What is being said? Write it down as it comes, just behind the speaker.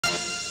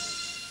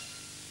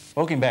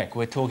Welcome back.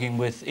 We're talking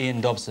with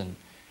Ian Dobson.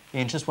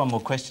 Ian, just one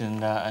more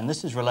question, and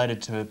this is related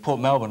to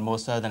Port Melbourne more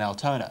so than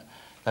Altona.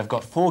 They've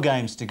got 4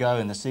 games to go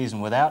in the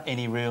season without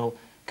any real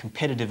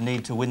competitive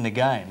need to win the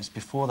games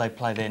before they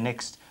play their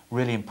next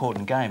really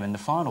important game in the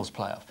finals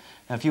playoff.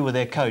 Now, if you were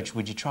their coach,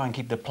 would you try and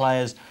keep the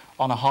players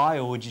on a high,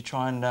 or would you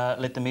try and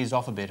let them ease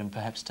off a bit and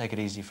perhaps take it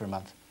easy for a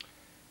month?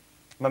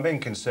 My main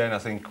concern, I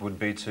think, would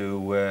be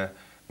to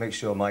make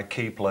sure my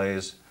key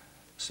players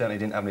certainly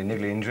didn't have any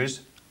niggly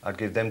injuries. I'd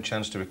give them a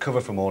chance to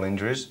recover from all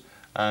injuries,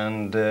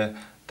 and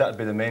that'd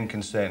be the main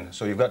concern.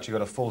 So you've actually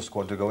got a full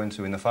squad to go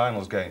into in the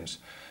finals games.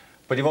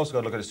 But you've also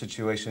got to look at the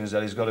situations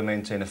that he's got to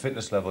maintain a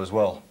fitness level as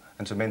well.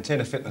 And to maintain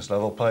a fitness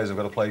level, players have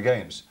got to play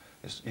games.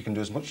 You can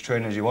do as much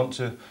training as you want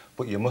to,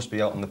 but you must be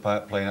out on the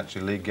park playing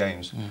actually league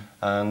games.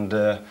 And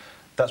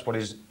that's what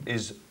his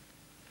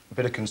a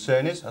bit of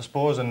concern is, I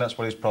suppose, and that's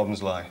where his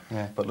problems lie.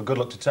 But good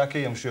luck to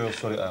Taki, I'm sure he'll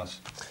sort it out.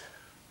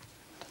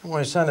 Well,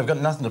 you're saying they've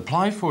got nothing to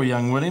play for,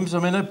 young Williams. I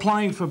mean, they're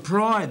playing for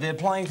pride. They're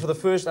playing for the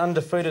first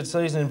undefeated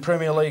season in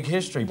Premier League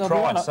history.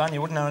 Pride, son,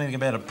 you wouldn't know anything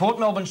about it. Port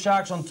Melbourne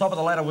Sharks on top of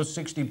the ladder with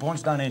 60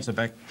 points. Don't answer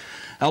back.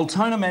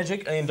 Altona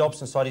Magic, Ian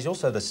Dobson side. He's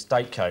also the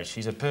state coach.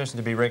 He's a person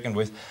to be reckoned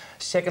with.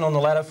 Second on the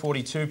ladder,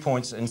 42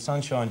 points, and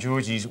Sunshine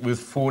Georgies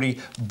with 40.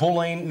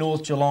 Bulleen,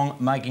 North Geelong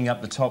making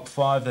up the top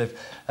 5.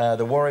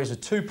 The Warriors are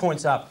 2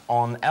 points up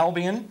on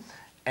Albion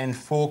and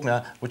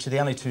Faulkner, which are the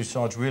only 2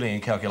 sides really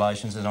in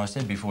calculations. And I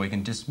said before, you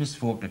can dismiss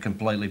Faulkner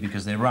completely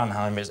because their run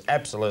home is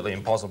absolutely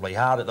impossibly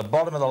hard. At the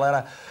bottom of the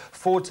ladder,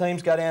 4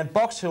 teams go down.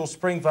 Box Hill,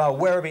 Springvale,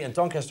 Werribee and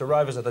Doncaster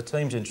Rovers are the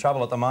teams in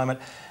trouble at the moment.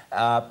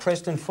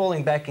 Preston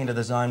falling back into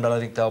the zone, but I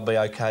think they'll be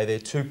okay. They're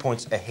 2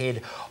 points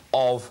ahead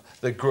of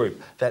the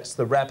group. That's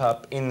the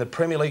wrap-up in the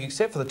Premier League,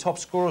 except for the top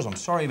scorers. I'm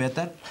sorry about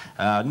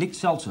that. Nick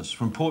Celsus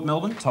from Port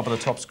Melbourne, top of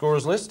the top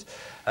scorers list.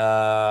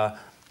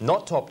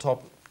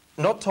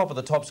 Not top of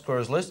the top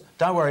scorers list.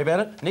 Don't worry about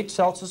it. Nick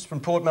Celsus from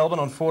Port Melbourne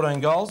on 14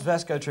 goals.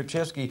 Vasco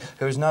Trepchevski,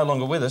 who is no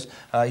longer with us.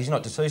 He's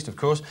not deceased, of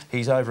course.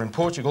 He's over in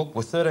Portugal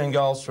with 13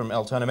 goals from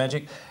Altona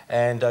Magic.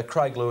 And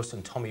Craig Lewis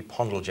and Tommy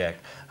Pondeljak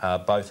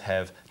both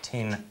have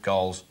 10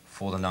 goals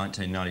for the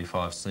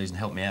 1995 season.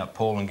 Help me out,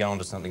 Paul, and go on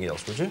to something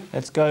else, would you?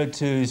 Let's go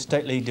to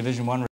State League Division 1.